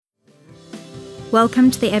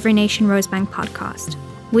Welcome to the Every Nation Rosebank podcast.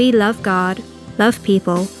 We love God, love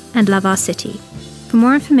people, and love our city. For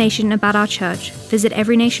more information about our church, visit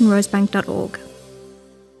everynationrosebank.org.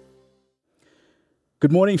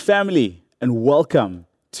 Good morning, family, and welcome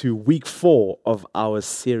to week 4 of our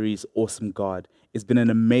series, Awesome God. It's been an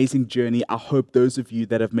amazing journey. I hope those of you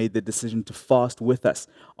that have made the decision to fast with us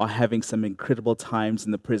are having some incredible times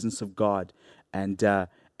in the presence of God, and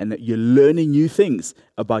that you're learning new things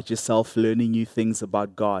about yourself, learning new things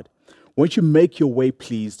about God. Won't you make your way,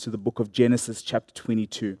 please, to the book of Genesis chapter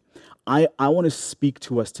 22. I want to speak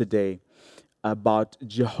to us today about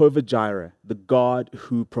Jehovah Jireh, the God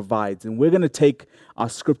who provides. And we're going to take our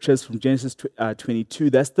scriptures from Genesis 22.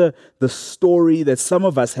 That's the story that some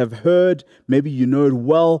of us have heard. Maybe you know it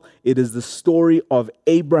well. It is the story of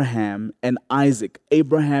Abraham and Isaac.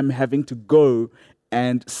 Abraham having to go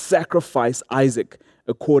and sacrifice Isaac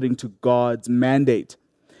according to God's mandate.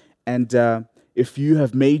 And if you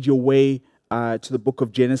have made your way to the book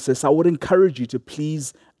of Genesis, I would encourage you to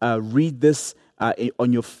please read this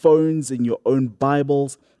on your phones, in your own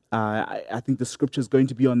Bibles. I think the scripture is going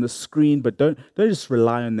to be on the screen, but don't just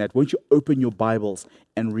rely on that. Won't you open your Bibles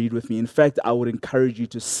and read with me? In fact, I would encourage you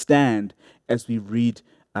to stand as we read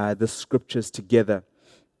the scriptures together.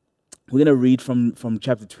 We're going to read from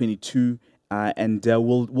chapter 22, and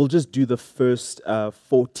we'll just do the first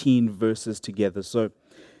 14 verses together. So it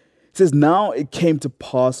says, "Now it came to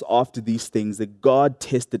pass after these things that God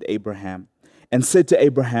tested Abraham and said to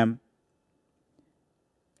Abraham,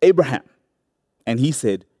 'Abraham,' and he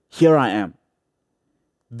said, 'Here I am.'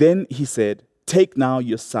 Then he said, 'Take now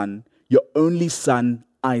your son, your only son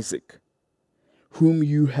Isaac, whom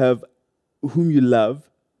you love,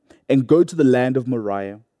 and go to the land of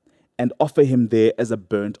Moriah and offer him there as a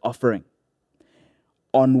burnt offering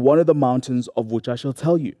on one of the mountains of which I shall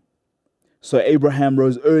tell you.' So Abraham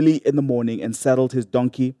rose early in the morning and saddled his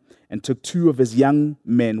donkey and took 2 of his young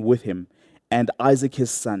men with him and Isaac his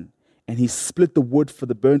son. And he split the wood for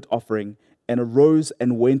the burnt offering and arose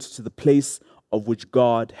and went to the place of which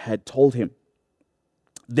God had told him.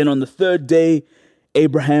 Then on the 3rd day,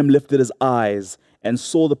 Abraham lifted his eyes and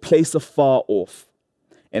saw the place afar off.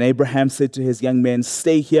 And Abraham said to his young men,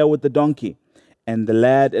 'Stay here with the donkey, and the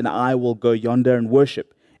lad and I will go yonder and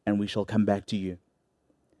worship, and we shall come back to you.'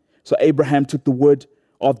 So Abraham took the wood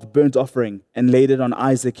of the burnt offering and laid it on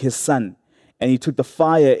Isaac his son. And he took the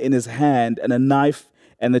fire in his hand and a knife,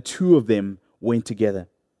 and the 2 of them went together.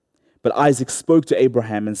 But Isaac spoke to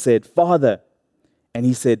Abraham and said, 'Father.' And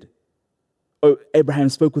he said, Abraham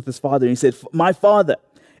spoke with his father, and he said, 'My father.'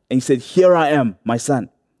 And he said, 'Here I am, my son.'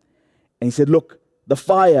 And he said, 'Look, the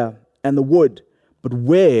fire and the wood, but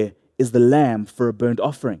where is the lamb for a burnt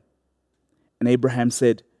offering?' And Abraham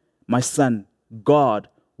said, 'My son, God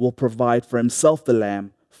will provide for himself the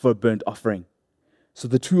lamb for a burnt offering.' So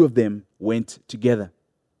the 2 of them went together.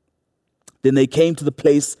 Then they came to the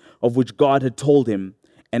place of which God had told him,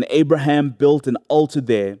 and Abraham built an altar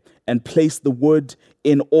there and placed the wood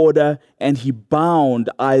in order, and he bound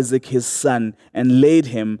Isaac his son and laid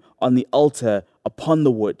him on the altar upon the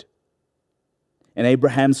wood. And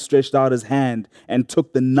Abraham stretched out his hand and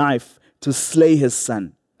took the knife to slay his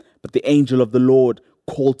son. But the angel of the Lord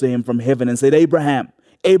called to him from heaven and said, 'Abraham,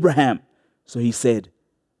 Abraham.' So he said,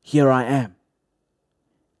 'Here I am.'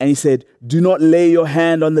 And he said, 'Do not lay your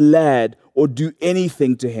hand on the lad or do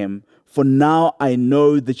anything to him, for now I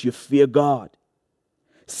know that you fear God,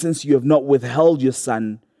 since you have not withheld your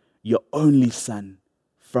son, your only son,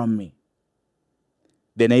 from me.'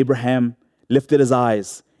 Then Abraham lifted his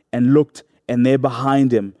eyes and looked, and there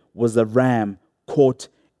behind him was a ram caught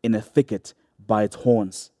in a thicket by its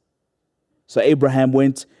horns. So Abraham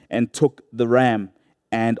went and took the ram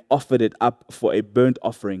and offered it up for a burnt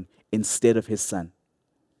offering instead of his son.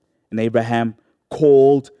 And Abraham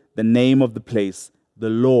called the name of the place, 'The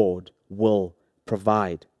Lord will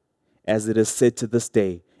provide.' As it is said to this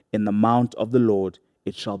day, 'In the mount of the Lord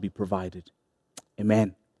it shall be provided.'"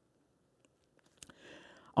 Amen.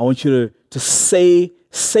 I want you to say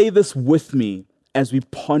this with me as we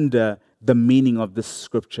ponder the meaning of this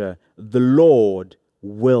scripture. The Lord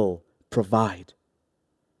will provide.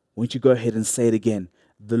 Won't you go ahead and say it again?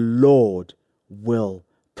 The Lord will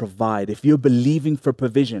provide. If you're believing for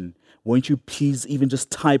provision, won't you please even just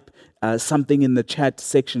type something in the chat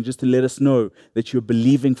section just to let us know that you're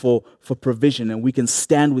believing for provision, and we can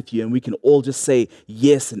stand with you and we can all just say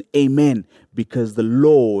yes and amen, because the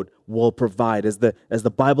Lord will provide. As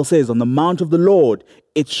the Bible says, on the mount of the Lord,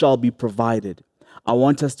 it shall be provided. I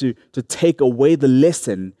want us to take away the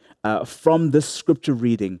lesson from this scripture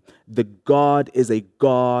reading that God is a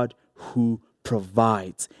God who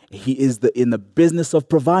provides. He is in the business of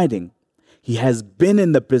providing. He has been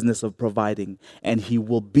in the business of providing, and he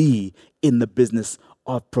will be in the business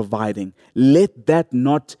of providing. Let that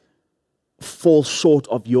not fall short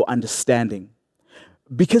of your understanding.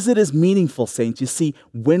 Because it is meaningful, saints. You see,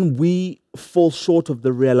 when we fall short of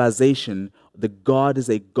the realization that God is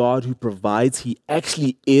a God who provides, he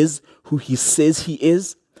actually is who he says he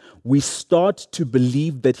is, we start to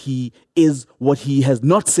believe that he is what he has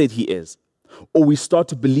not said he is. Or we start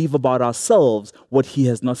to believe about ourselves what he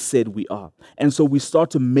has not said we are. And so we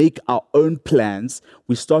start to make our own plans.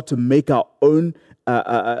 We start to make our own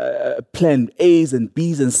plan A's and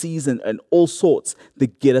B's and C's and all sorts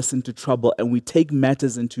that get us into trouble. And we take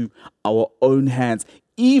matters into our own hands.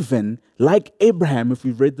 Even like Abraham, if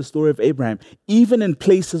we've read the story of Abraham, even in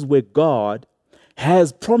places where God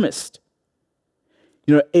has promised.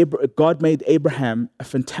 You know, God made Abraham a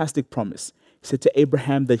fantastic promise. He said to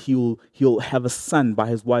Abraham that he'll have a son by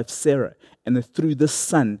his wife Sarah, and that through this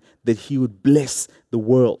son that he would bless the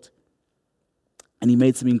world. And he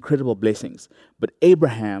made some incredible blessings. But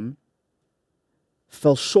Abraham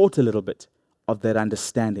fell short a little bit of that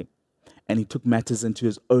understanding, and he took matters into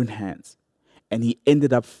his own hands, and he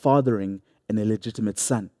ended up fathering an illegitimate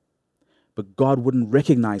son. But God wouldn't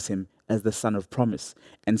recognize him as the son of promise,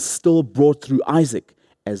 and still brought through Isaac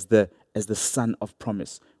as the son of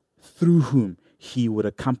promise, through whom he would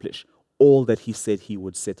accomplish all that he said he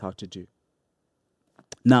would set out to do.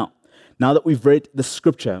 Now that we've read the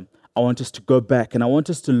scripture, I want us to go back and I want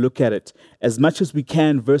us to look at it as much as we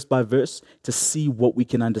can, verse by verse, to see what we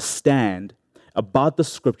can understand about the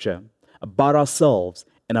scripture, about ourselves,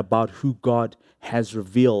 and about who God has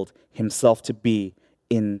revealed himself to be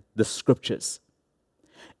in the scriptures.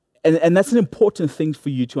 And that's an important thing for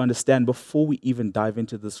you to understand before we even dive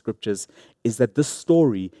into the scriptures, is that this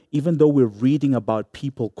story, even though we're reading about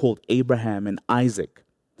people called Abraham and Isaac,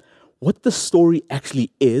 what the story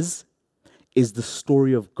actually is the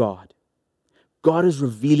story of God. God is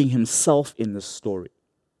revealing himself in this story.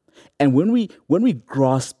 And when we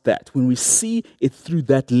grasp that, when we see it through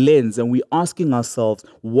that lens and we're asking ourselves,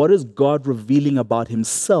 what is God revealing about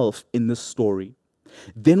himself in this story?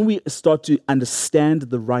 Then we start to understand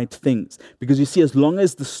the right things. Because you see, as long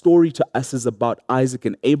as the story to us is about Isaac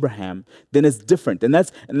and Abraham, then it's different. And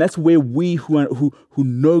that's where we who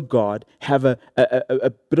know God have a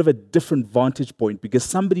bit of a different vantage point. Because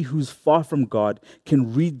somebody who's far from God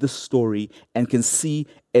can read the story and can see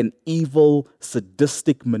an evil,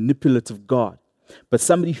 sadistic, manipulative God. But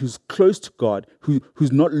somebody who's close to God,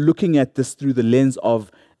 who's not looking at this through the lens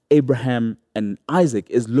of Abraham and Isaac,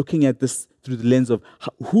 is looking at this through the lens of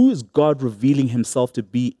who is God revealing himself to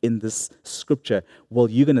be in this scripture. Well,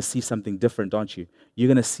 you're going to see something different, aren't you? You're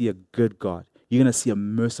going to see a good God. You're going to see a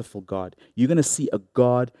merciful God. You're going to see a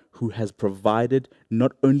God who has provided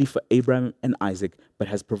not only for Abraham and Isaac, but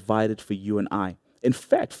has provided for you and I. In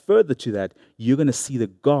fact, further to that, you're going to see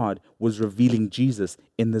that God was revealing Jesus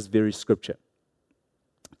in this very scripture.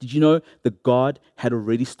 Did you know that God had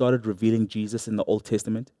already started revealing Jesus in the Old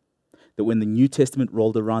Testament? That when the New Testament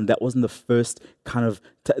rolled around, that wasn't the first kind of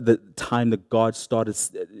the time that God started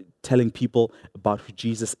telling people about who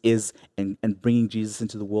Jesus is and bringing Jesus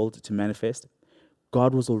into the world to manifest.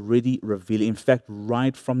 God was already revealing. In fact,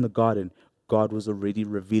 right from the garden, God was already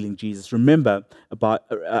revealing Jesus. Remember about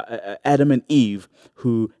Adam and Eve,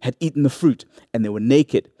 who had eaten the fruit and they were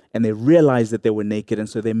naked and they realized that they were naked, and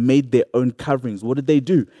so they made their own coverings. What did they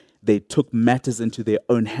do? They took matters into their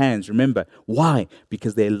own hands. Remember, why?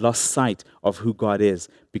 Because they lost sight of who God is.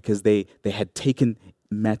 Because they had taken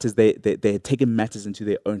matters, they had taken matters into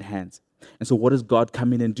their own hands. And so, what does God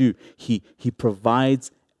come in and do? He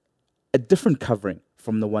provides a different covering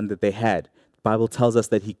from the one that they had. The Bible tells us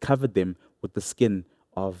that He covered them with the skin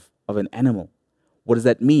of an animal. What does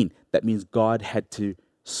that mean? That means God had to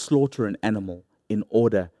slaughter an animal in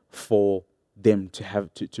order for them to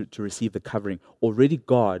have to receive the covering. Already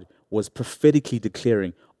God was prophetically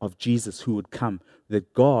declaring of Jesus who would come,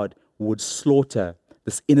 that God would slaughter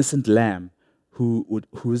this innocent lamb who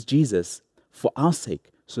is Jesus for our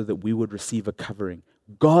sake, so that we would receive a covering,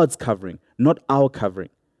 God's covering, not our covering.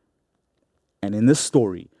 And in this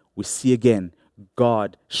story, we see again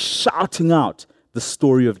God shouting out the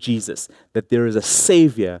story of Jesus, that there is a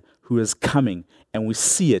Savior who is coming, and we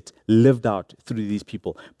see it lived out through these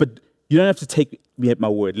people. But you don't have to take me at my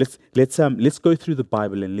word. Let's go through the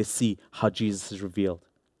Bible and let's see how Jesus is revealed.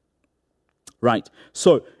 Right.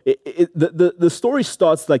 So the story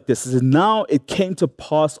starts like this. It says, now it came to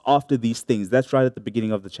pass after these things. That's right at the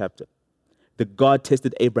beginning of the chapter. That God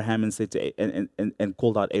tested Abraham and said to and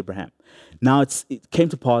called out Abraham. Now it came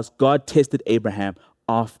to pass, God tested Abraham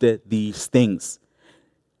after these things.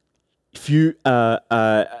 If you have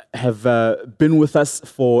have been with us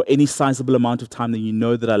for any sizable amount of time, then you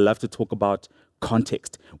know that I love to talk about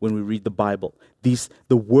context when we read the Bible.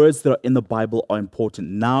 The words that are in the Bible are important.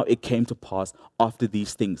 Now it came to pass after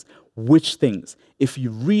these things. Which things? If you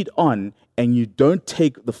read on and you don't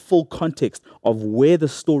take the full context of where the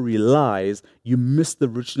story lies, you miss the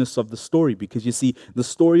richness of the story, because you see, the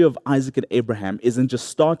story of Isaac and Abraham isn't just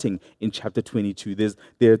starting in chapter 22.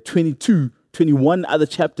 There are 21 other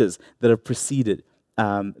chapters that have preceded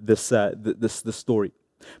this story.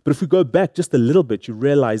 But if we go back just a little bit, you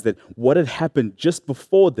realize that what had happened just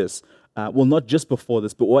before this, not just before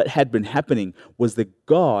this, but what had been happening was that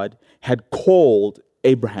God had called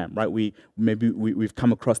Abraham, right? We've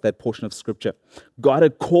come across that portion of scripture. God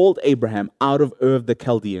had called Abraham out of Ur of the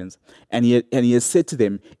Chaldeans, and he has said to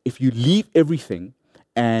them, if you leave everything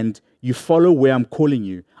and you follow where I'm calling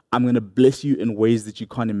you, I'm going to bless you in ways that you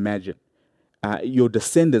can't imagine. Your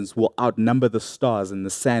descendants will outnumber the stars and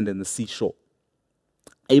the sand and the seashore.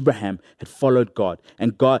 Abraham had followed God,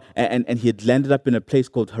 and he had landed up in a place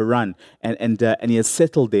called Haran, and he had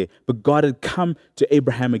settled there. But God had come to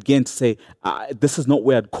Abraham again to say, "This is not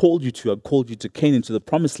where I'd called you to. I'd called you to Canaan, to the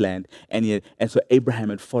Promised Land." And so Abraham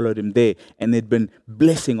had followed him there, and there'd been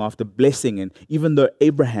blessing after blessing. And even though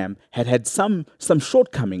Abraham had some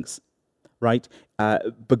shortcomings, right,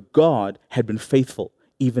 but God had been faithful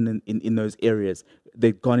even in those areas.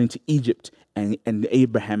 They'd gone into Egypt, and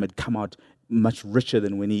Abraham had come out much richer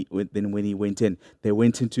than when he went in. They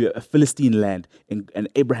went into a Philistine land, and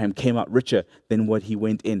Abraham came out richer than what he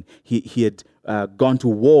went in. He had gone to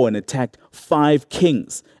war and attacked 5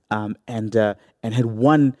 kings, and had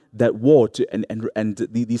won that war.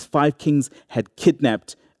 These 5 kings had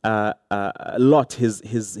kidnapped Lot,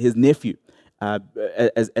 his nephew,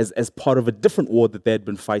 as part of a different war that they had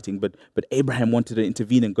been fighting, but Abraham wanted to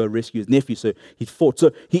intervene and go rescue his nephew, so he fought.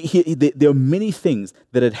 So there are many things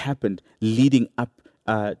that had happened leading up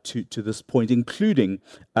to this point, including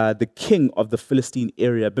the king of the Philistine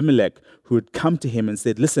area, Abimelech, who had come to him and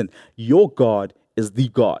said, "Listen, your God is the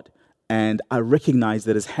God, and I recognize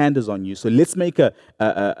that his hand is on you. So let's make a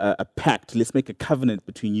pact, let's make a covenant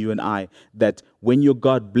between you and I, that when your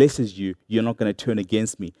God blesses you, you're not going to turn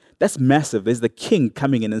against me." That's massive. There's the king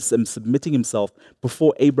coming in and submitting himself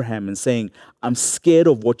before Abraham and saying, "I'm scared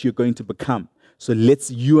of what you're going to become. So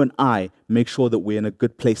let's, you and I, make sure that we're in a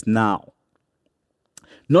good place now."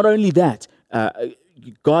 Not only that,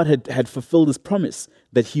 God had fulfilled his promise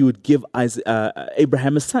that he would give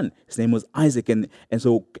Abraham a son. His name was Isaac. And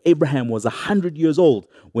so Abraham was 100 years old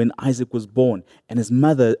when Isaac was born. And his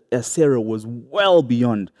mother, Sarah, was well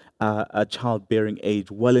beyond a childbearing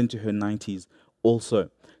age, well into her 90s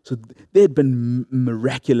also. So there had been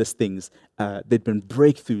miraculous things. There'd been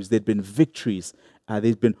breakthroughs. There'd been victories.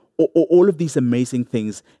 There'd been all of these amazing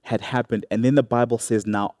things had happened. And then the Bible says,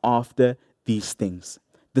 now after these things.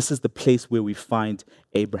 This is the place where we find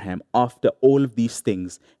Abraham. After all of these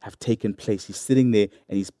things have taken place, he's sitting there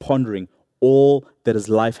and he's pondering all that his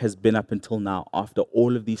life has been up until now. After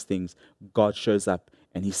all of these things, God shows up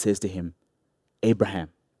and he says to him, "Abraham."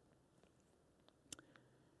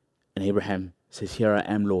 And Abraham says, "Here I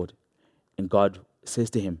am, Lord." And God says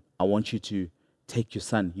to him, "I want you to take your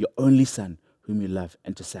son, your only son, whom you love,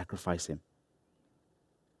 and to sacrifice him."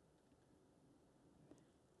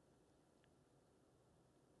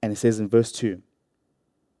 And it says in verse 2,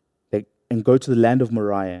 "And go to the land of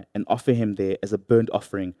Moriah and offer him there as a burnt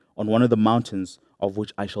offering on one of the mountains of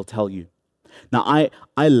which I shall tell you." Now,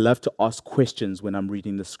 I love to ask questions when I'm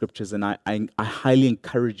reading the scriptures, and I highly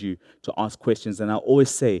encourage you to ask questions. And I always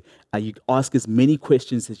say, you ask as many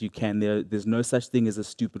questions as you can. There's no such thing as a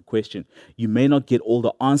stupid question. You may not get all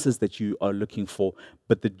the answers that you are looking for,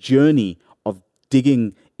 but the journey of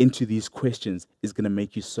digging into these questions is going to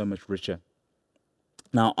make you so much richer.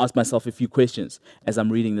 Now, I ask myself a few questions as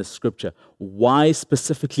I'm reading this scripture. Why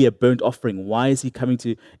specifically a burnt offering? Why is he coming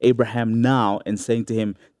to Abraham now and saying to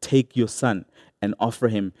him, "Take your son and offer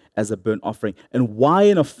him as a burnt offering"? And why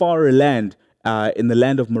in a far land, in the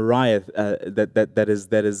land of Moriah, that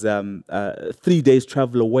is 3 days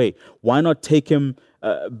travel away? Why not take him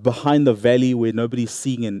behind the valley where nobody's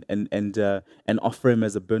seeing and offer him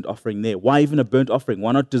as a burnt offering there? Why even a burnt offering?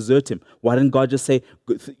 Why not desert him? Why didn't God just say,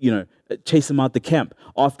 chase him out the camp?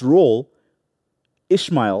 After all,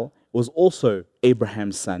 Ishmael was also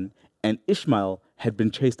Abraham's son, and Ishmael had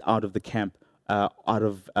been chased out of the camp, out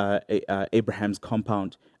of Abraham's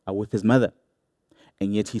compound with his mother.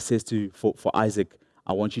 And yet he says for Isaac,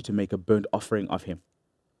 "I want you to make a burnt offering of him."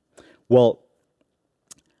 Well,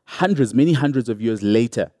 many hundreds of years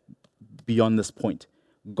later, beyond this point,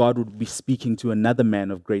 God would be speaking to another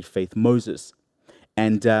man of great faith, Moses.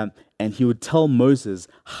 and he would tell Moses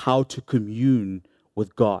how to commune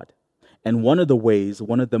with God. And one of the ways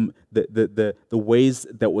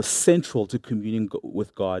that was central to communing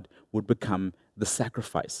with God would become the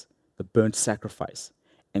sacrifice, the burnt sacrifice.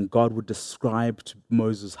 And God would describe to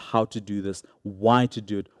Moses how to do this, why to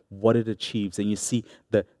do it, what it achieves. And you see,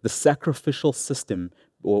 the sacrificial system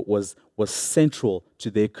was central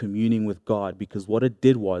to their communing with God, because what it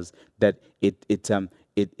did was that it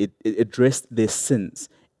addressed their sins.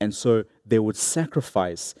 And so they would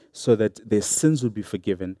sacrifice so that their sins would be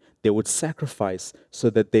forgiven. They would sacrifice so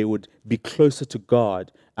that they would be closer to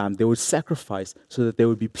God. They would sacrifice so that they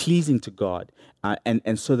would be pleasing to God,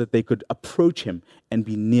 and so that they could approach Him and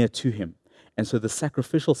be near to Him. And so the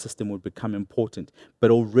sacrificial system would become important.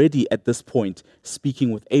 But already at this point,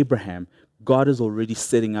 speaking with Abraham, God is already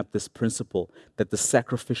setting up this principle that the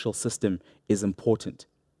sacrificial system is important.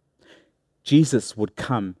 Jesus would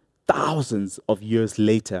come thousands of years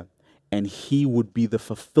later, and He would be the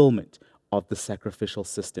fulfillment of the sacrificial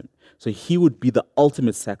system. So He would be the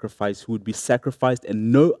ultimate sacrifice who would be sacrificed,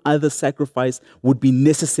 and no other sacrifice would be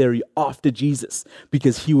necessary after Jesus,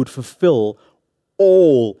 because He would fulfill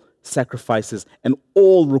all sacrifices and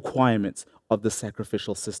all requirements of the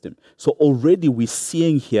sacrificial system. So already we're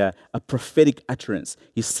seeing here a prophetic utterance.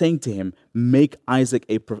 He's saying to him, make Isaac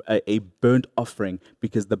a burnt offering,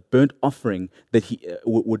 because the burnt offering that he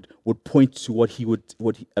would point to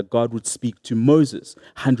what God would speak to Moses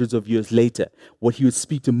hundreds of years later. What He would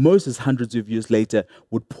speak to Moses hundreds of years later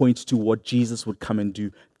would point to what Jesus would come and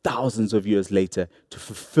do thousands of years later to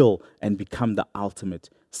fulfill and become the ultimate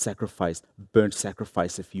sacrifice, burnt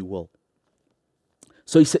sacrifice, if you will.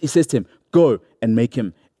 So he says to him, go and make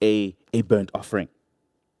him a burnt offering.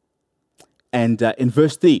 And in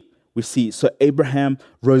verse 3, we see, so Abraham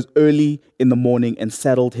rose early in the morning and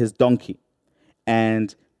saddled his donkey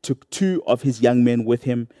and took 2 of his young men with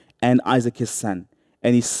him and Isaac his son.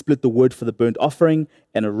 And he split the wood for the burnt offering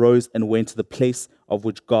and arose and went to the place of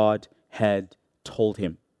which God had told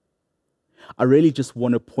him. I really just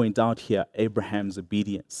want to point out here Abraham's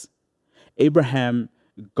obedience.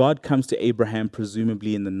 God comes to Abraham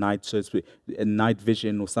presumably in the night, so it's a night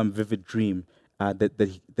vision or some vivid dream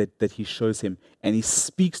that He shows him, and He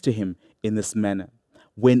speaks to him in this manner.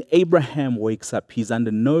 When Abraham wakes up, he's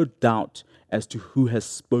under no doubt as to who has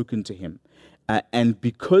spoken to him. And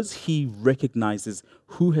because he recognizes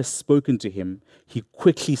who has spoken to him, he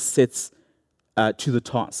quickly sets to the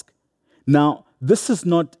task. Now, this is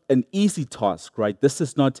not an easy task, right? This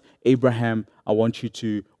is not, Abraham, I want you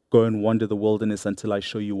to go and wander the wilderness until I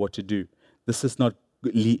show you what to do. This is not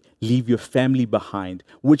leave your family behind,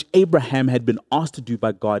 which Abraham had been asked to do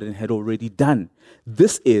by God and had already done.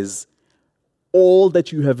 This is all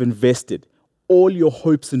that you have invested. All your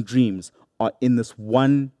hopes and dreams are in this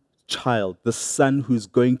one child, the son who's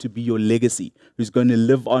going to be your legacy, who's going to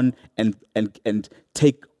live on and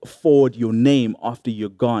take forward your name after you're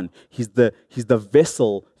gone. He's the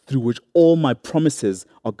vessel through which all my promises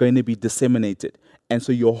are going to be disseminated. And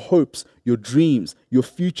so your hopes, your dreams, your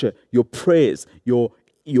future, your prayers, your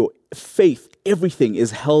faith, everything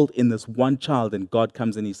is held in this one child. And God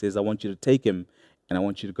comes and He says, I want you to take him and I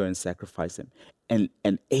want you to go and sacrifice him.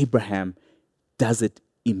 And Abraham does it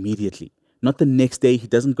immediately. Not the next day. He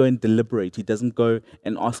doesn't go and deliberate. He doesn't go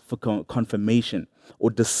and ask for confirmation or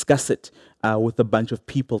discuss it with a bunch of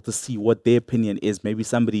people to see what their opinion is. Maybe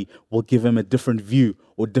somebody will give him a different view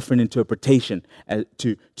or different interpretation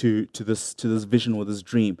to this vision or this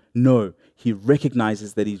dream. No, he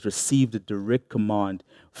recognizes that he's received a direct command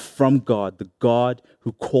from God, the God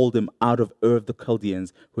who called him out of Ur of the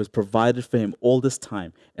Chaldeans, who has provided for him all this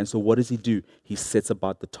time. And so what does he do? He sets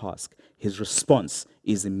about the task. His response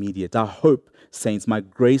is immediate. Our hope, saints, my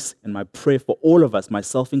grace and my prayer for all of us,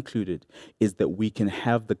 myself included, is that we can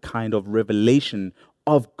have the kind of revelation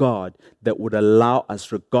of God that would allow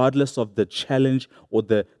us, regardless of the challenge or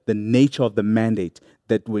the nature of the mandate,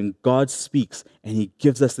 that when God speaks and He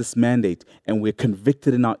gives us this mandate and we're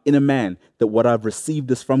convicted in our inner man that what I've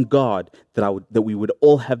received is from God, that we would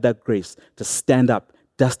all have that grace to stand up,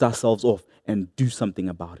 dust ourselves off, and do something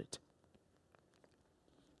about it.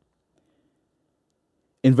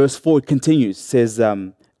 In verse 4, it continues, says,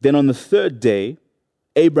 then on the 3rd day,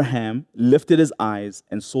 Abraham lifted his eyes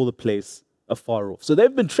and saw the place afar off. So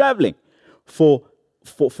they've been traveling for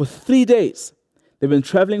 3 days. They've been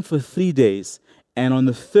traveling for 3 days. And on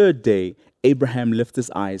the 3rd day, Abraham lifts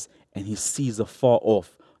his eyes and he sees afar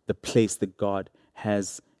off the place that God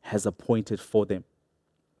has appointed for them.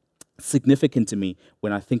 It's significant to me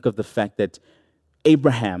when I think of the fact that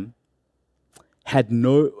Abraham had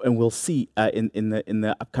no, and we'll see in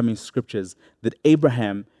the upcoming scriptures, that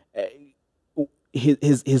Abraham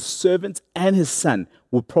his servants and his son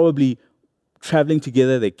were probably traveling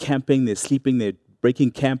together. They're camping, they're sleeping, they're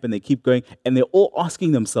breaking camp, and they keep going. And they're all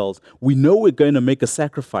asking themselves, we know we're going to make a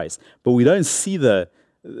sacrifice, but we don't see the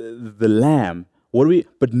lamb.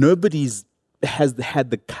 But nobody's has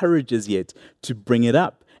had the courage as yet to bring it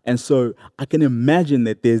up. And so I can imagine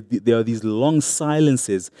that there are these long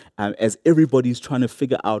silences as everybody's trying to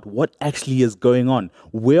figure out what actually is going on.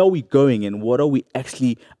 Where are we going, and what are we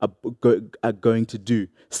actually going to do?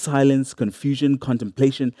 Silence, confusion,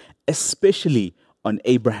 contemplation, especially on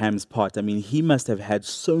Abraham's part. I mean, he must have had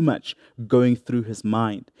so much going through his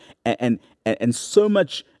mind, and so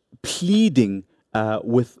much pleading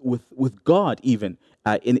with God, even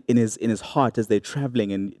in his heart as they're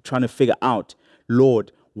traveling and trying to figure out,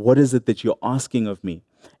 Lord, what is it that you're asking of me?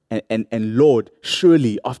 And Lord,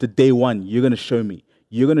 surely after day one, you're going to show me.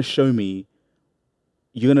 You're going to show me.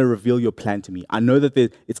 You're going to reveal your plan to me. I know that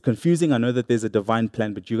it's confusing. I know that there's a divine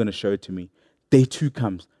plan, but you're going to show it to me. Day two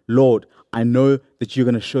comes. Lord, I know that you're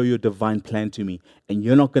going to show your divine plan to me, and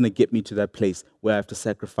you're not going to get me to that place where I have to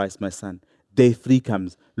sacrifice my son. Day three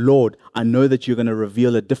comes. Lord, I know that you're going to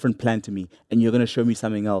reveal a different plan to me, and you're going to show me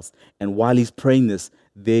something else. And while he's praying this,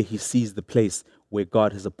 there he sees the place where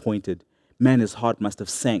God has appointed. Man, his heart must have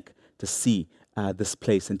sank to see this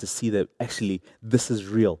place and to see that actually this is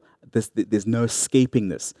real. There's no escaping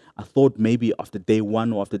this. I thought maybe after day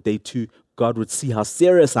one or after day two, God would see how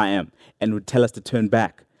serious I am and would tell us to turn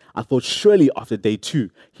back. I thought surely after day two,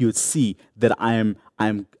 he would see that I'm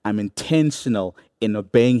intentional in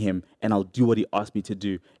obeying him, and I'll do what he asked me to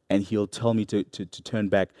do, and he'll tell me to turn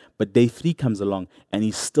back. But day three comes along, and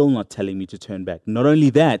he's still not telling me to turn back. Not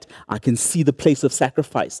only that, I can see the place of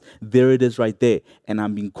sacrifice. There it is right there, and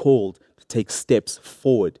I'm being called to take steps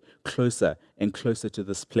forward, closer and closer to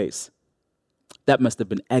this place. That must have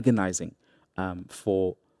been agonizing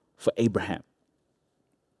for Abraham.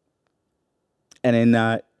 And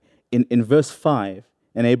in verse 5,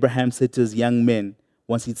 and Abraham said to his young men,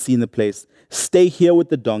 once he'd seen the place, stay here with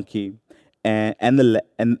the donkey, and the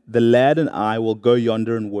lad and I will go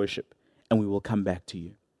yonder and worship, and we will come back to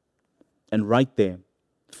you. And right there,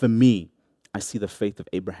 for me, I see the faith of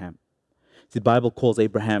Abraham. The Bible calls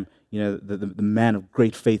Abraham, the man of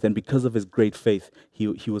great faith, and because of his great faith,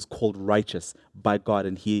 he was called righteous by God,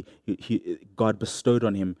 and God bestowed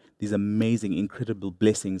on him these amazing, incredible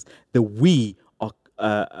blessings that we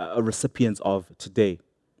are recipients of today.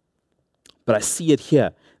 But I see it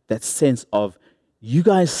here, that sense of, you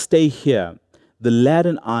guys stay here, the lad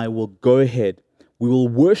and I will go ahead, we will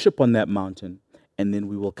worship on that mountain, and then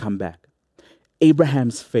we will come back.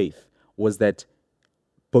 Abraham's faith was that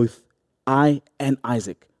both I and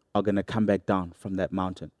Isaac are going to come back down from that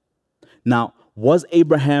mountain. Now, was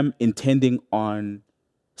Abraham intending on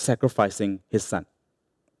sacrificing his son?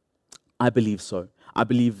 I believe so. I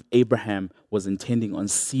believe Abraham was intending on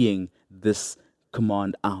seeing this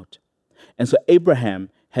command out. And so Abraham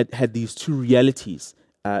had these two realities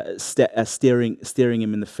staring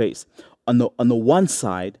him in the face. On the one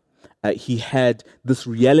side, he had this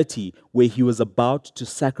reality where he was about to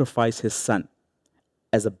sacrifice his son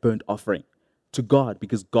as a burnt offering to God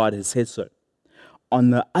because God had said so.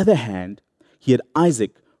 On the other hand, he had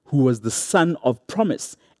Isaac, who was the son of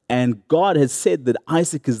promise, and God had said that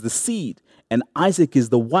Isaac is the seed, and Isaac is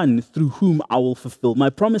the one through whom I will fulfill my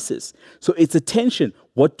promises. So it's a tension.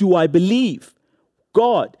 What do I believe?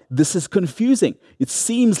 God, this is confusing. It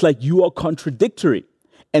seems like you are contradictory.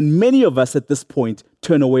 And many of us at this point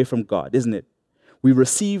turn away from God, isn't it? We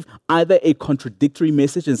receive either a contradictory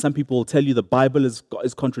message, and some people will tell you the Bible is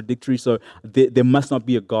contradictory, so there must not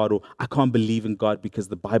be a God, or I can't believe in God because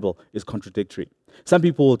the Bible is contradictory. Some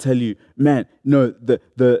people will tell you, man, no,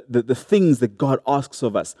 the things that God asks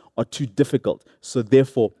of us are too difficult, so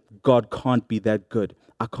therefore God can't be that good.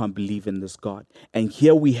 I can't believe in this God. And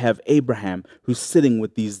here we have Abraham who's sitting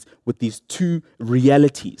with these two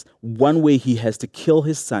realities. One where he has to kill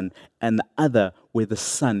his son, and the other where the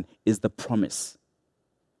son is the promise.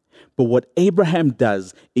 But what Abraham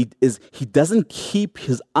does is he doesn't keep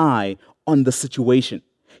his eye on the situation.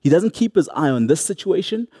 He doesn't keep his eye on this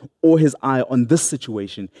situation or his eye on this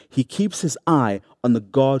situation. He keeps his eye on the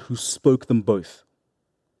God who spoke them both.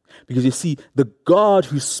 Because you see, the God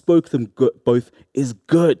who spoke them both is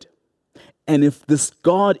good. And if this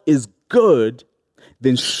God is good,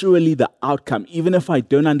 then surely the outcome, even if I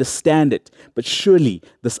don't understand it, but surely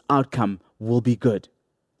this outcome will be good.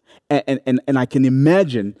 And I can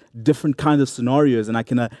imagine different kinds of scenarios, and I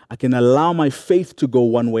can allow my faith to go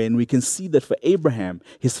one way, and we can see that for Abraham,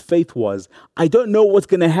 his faith was, I don't know what's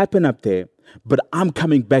going to happen up there, but I'm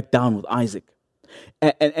coming back down with Isaac.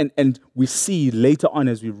 And we see later on,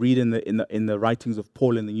 as we read in the writings of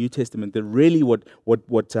Paul in the New Testament, that really what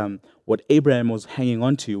Abraham was hanging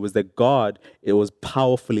on to was that God, it was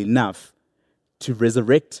powerful enough to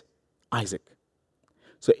resurrect Isaac.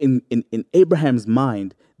 So in Abraham's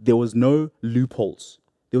mind, there was no loopholes.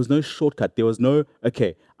 There was no shortcut. There was no,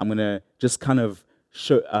 okay, I'm going to just kind of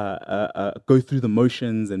go through the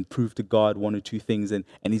motions and prove to God one or two things, and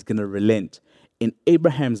he's going to relent. In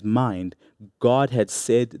Abraham's mind, God had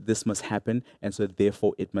said this must happen, and so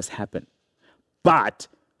therefore it must happen. But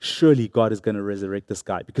surely God is going to resurrect this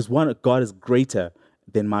guy, because one, God is greater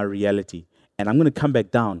than my reality, and I'm going to come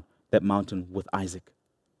back down that mountain with Isaac.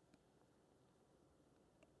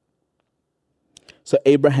 So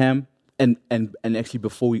Abraham, and actually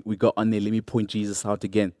before we go on there, let me point Jesus out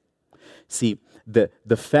again. See,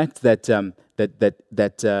 the fact that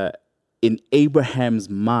in Abraham's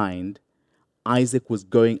mind, Isaac was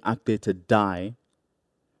going up there to die,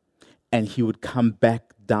 and he would come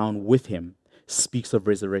back down with him, speaks of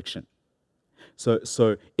resurrection.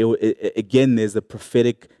 So again, there's a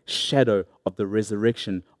prophetic shadow of the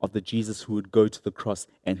resurrection of the Jesus who would go to the cross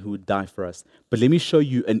and who would die for us. But let me show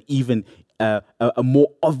you an even a more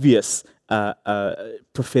obvious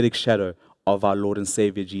prophetic shadow of our Lord and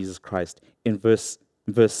Savior Jesus Christ in verse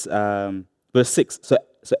 6.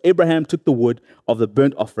 So Abraham took the wood of the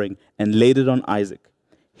burnt offering and laid it on Isaac,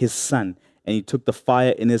 his son, and he took the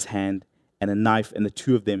fire in his hand and a knife, and the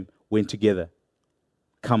two of them went together.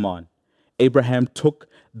 Come on. Abraham took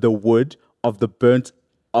the wood of the burnt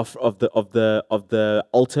of the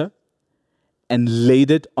altar and laid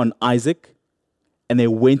it on Isaac, and they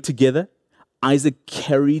went together. Isaac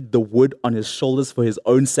carried the wood on his shoulders for his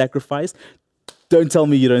own sacrifice. Don't tell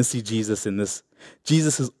me you don't see Jesus in this.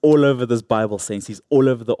 Jesus is all over this Bible, saints. He's all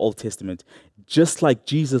over the Old Testament. Just like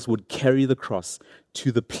Jesus would carry the cross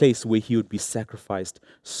to the place where he would be sacrificed,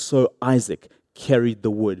 so Isaac carried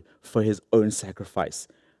the wood for his own sacrifice,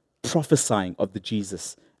 prophesying of the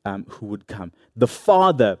Jesus who would come. The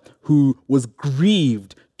father who was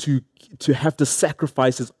grieved to have to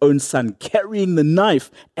sacrifice his own son, carrying the knife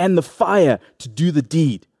and the fire to do the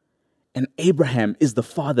deed. And Abraham is the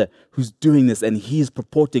father who's doing this, and he is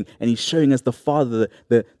purporting, and he's showing us the father,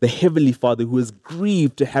 the heavenly father, who is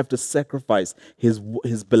grieved to have to sacrifice his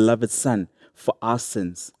beloved son for our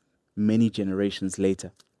sins many generations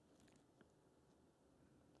later.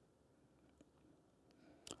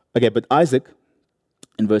 Okay, but Isaac,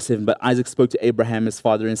 in verse 7, but Isaac spoke to Abraham, his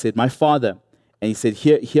father, and said, "My father." And he said,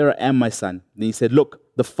 Here I am, my son. Then he said, "Look,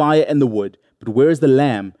 the fire and the wood, but where is the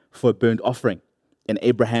lamb for a burnt offering?" And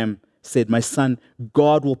Abraham said, "My son,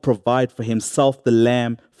 God will provide for himself the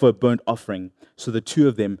lamb for a burnt offering." So the two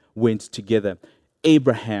of them went together.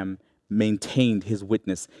 Abraham maintained his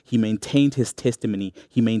witness. He maintained his testimony.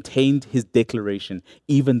 He maintained his declaration,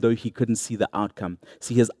 even though he couldn't see the outcome.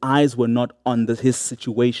 See, his eyes were not on his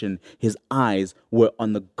situation. His eyes were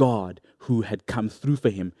on the God who had come through for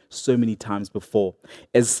him so many times before.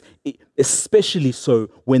 Especially so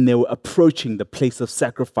when they were approaching the place of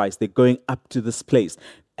sacrifice. They're going up to this place.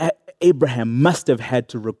 Abraham must have had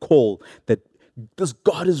to recall that this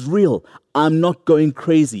God is real. I'm not going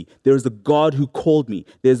crazy. There is a God who called me.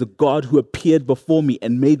 There's a God who appeared before me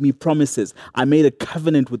and made me promises. I made a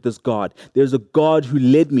covenant with this God. There's a God who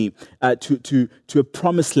led me to a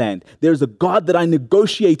promised land. There's a God that I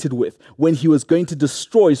negotiated with when he was going to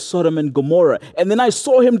destroy Sodom and Gomorrah. And then I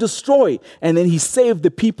saw him destroy. And then he saved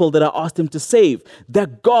the people that I asked him to save.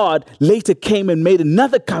 That God later came and made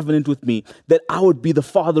another covenant with me that I would be the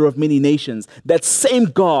father of many nations. That same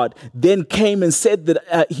God then came and said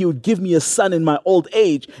that he would give me a son in my old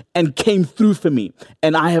age, and came through for me.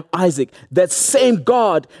 And I have Isaac. That same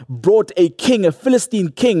God brought a king, a Philistine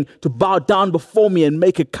king, to bow down before me and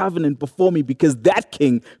make a covenant before me, because that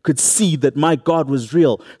king could see that my God was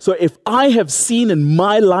real. So if I have seen in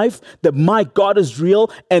my life that my God is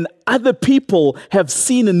real, and other people have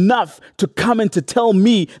seen enough to come and to tell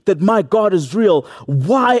me that my God is real,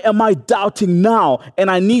 why am I doubting now?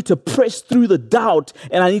 And I need to press through the doubt,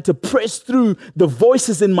 and I need to press through the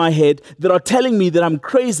voices in my head that are telling me that I'm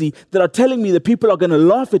crazy, that are telling me that people are going to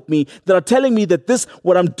laugh at me, that are telling me that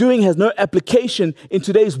what I'm doing has no application in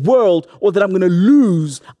today's world, or that I'm going to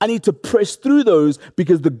lose. I need to press through those,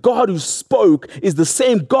 because the God who spoke is the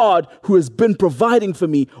same God who has been providing for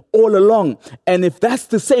me all along. And if that's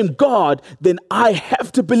the same God, then I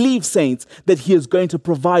have to believe, saints, that he is going to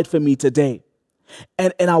provide for me today.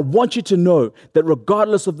 And I want you to know that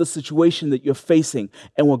regardless of the situation that you're facing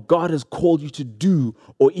and what God has called you to do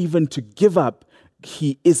or even to give up,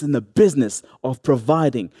 He is in the business of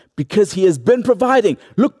providing because he has been providing.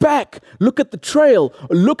 Look back. Look at the trail.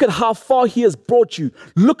 Look at how far he has brought you.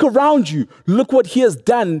 Look around you. Look what he has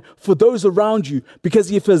done for those around you.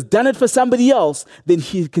 Because if he has done it for somebody else, then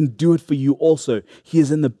he can do it for you also. He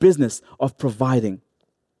is in the business of providing.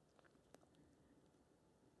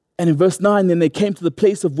 And in verse 9, then they came to the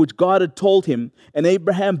place of which God had told him, and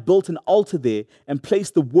Abraham built an altar there and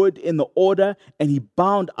placed the wood in the order, and he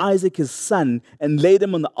bound Isaac his son and laid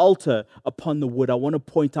him on the altar upon the wood. I want to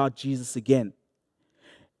point out Jesus again.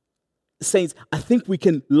 Saints, I think we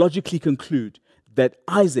can logically conclude that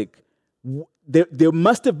Isaac, there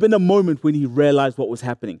must have been a moment when he realized what was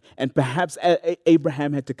happening. And perhaps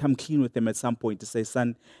Abraham had to come clean with him at some point to say,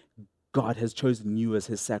 son, God has chosen you as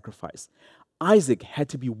his sacrifice. Isaac had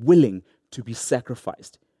to be willing to be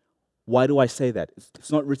sacrificed. Why do I say that?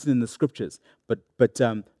 It's not written in the scriptures, but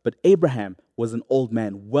Abraham was an old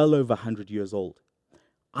man, well over 100 years old.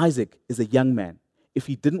 Isaac is a young man. If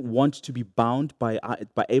he didn't want to be bound by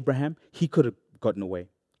Abraham, he could have gotten away.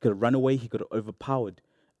 He could have run away. He could have overpowered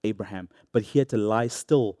Abraham. But he had to lie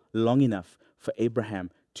still long enough for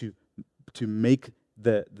Abraham to make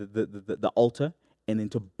the altar, and then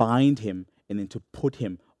to bind him, and then to put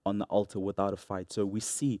him on the altar without a fight. So we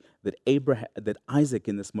see that Isaac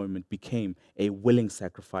in this moment became a willing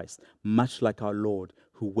sacrifice, much like our Lord,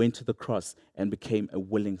 who went to the cross and became a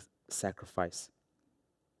willing sacrifice.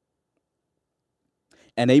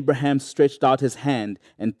 And Abraham stretched out his hand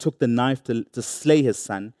and took the knife to slay his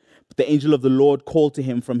son. But the angel of the Lord called to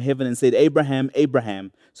him from heaven and said, Abraham,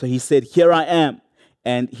 Abraham. So he said, here I am.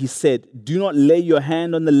 And he said, do not lay your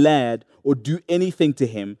hand on the lad or do anything to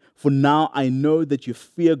him, for now I know that you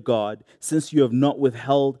fear God, since you have not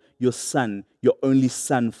withheld your son, your only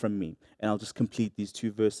son, from me. And I'll just complete these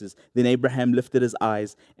two verses. Then Abraham lifted his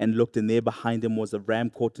eyes and looked, and there behind him was a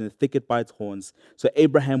ram caught in a thicket by its horns. So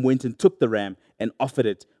Abraham went and took the ram and offered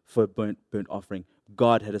it for a burnt offering.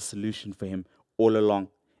 God had a solution for him all along.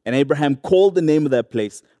 And Abraham called the name of that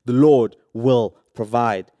place, the Lord will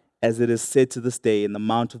provide. As it is said to this day, in the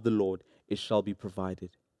mount of the Lord it shall be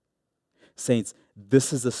provided. Saints,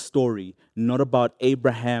 this is a story not about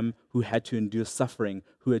Abraham who had to endure suffering,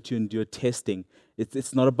 who had to endure testing.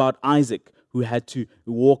 It's not about Isaac who had to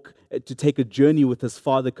take a journey with his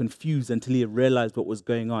father confused until he realized what was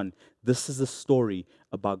going on. This is a story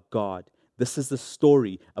about God. This is a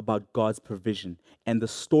story about God's provision. And the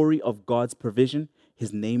story of God's provision,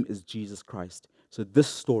 his name is Jesus Christ. So this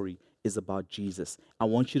story is about Jesus. I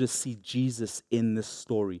want you to see Jesus in this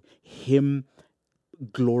story. Him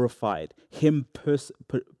glorified, him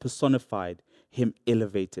personified, him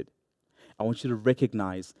elevated. I want you to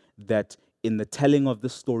recognize that in the telling of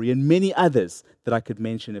this story, and many others that I could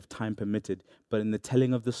mention if time permitted, but in the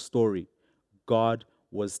telling of this story, God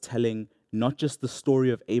was telling not just the story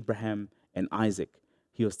of Abraham and Isaac,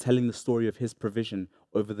 he was telling the story of his provision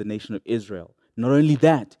over the nation of Israel. Not only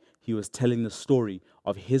that, he was telling the story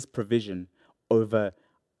of his provision over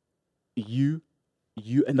you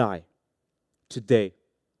and I. Today,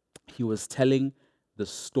 he was telling the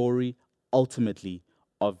story ultimately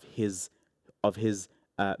of his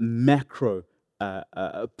macro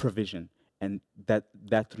provision, and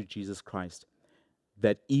that through Jesus Christ.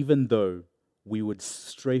 That even though we would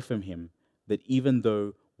stray from him, that even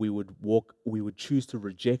though we would choose to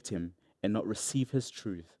reject him and not receive his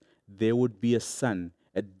truth, there would be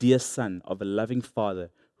a dear son of a loving father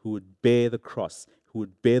who would bear the cross, who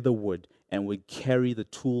would bear the wood, and would carry the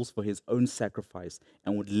tools for his own sacrifice,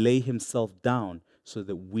 and would lay himself down so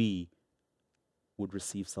that we would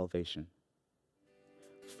receive salvation.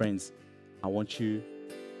 Friends, I want you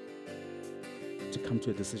to come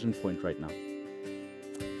to a decision point right now.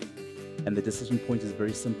 And the decision point is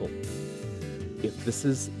very simple. If this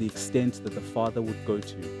is the extent that the Father would go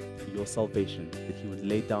to for your salvation, that he would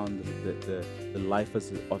lay down the life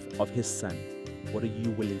of his Son, what are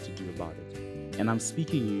you willing to do about it? And I'm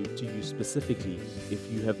speaking to you specifically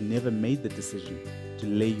if you have never made the decision to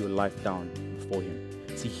lay your life down before him.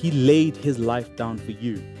 See, he laid his life down for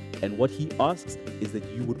you. And what he asks is that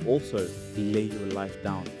you would also lay your life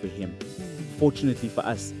down for him. Fortunately for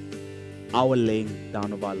us, our laying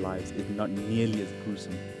down of our lives is not nearly as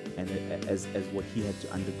gruesome and as what he had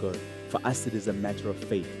to undergo. For us, it is a matter of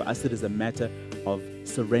faith. For us, it is a matter of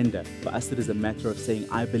surrender. For us, it is a matter of saying,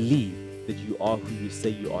 I believe that you are who you say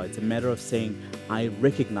you are. It's a matter of saying, I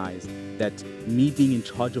recognize that me being in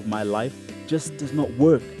charge of my life just does not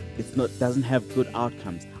work. Doesn't have good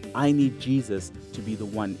outcomes. I need Jesus to be the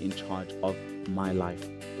one in charge of my life.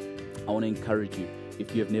 I want to encourage you,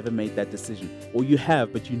 if you have never made that decision, or you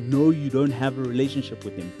have, but you know you don't have a relationship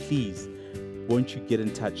with him, please won't you get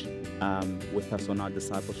in touch with us on our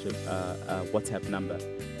discipleship WhatsApp number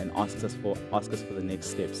and ask us for the next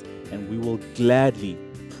steps, and we will gladly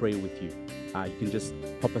pray with you. You can just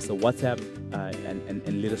pop us a WhatsApp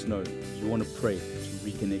and let us know you want to pray to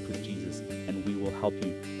reconnect with Jesus, and we will help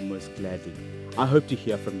you most gladly. I hope to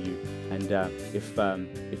hear from you, and if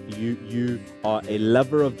you are a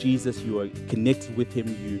lover of Jesus, you are connected with Him,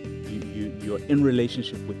 you're in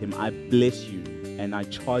relationship with Him, I bless you, and I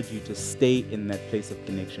charge you to stay in that place of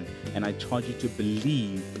connection, and I charge you to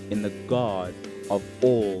believe in the God of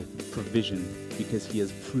all provision, because He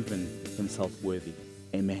has proven Himself worthy.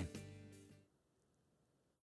 Amen.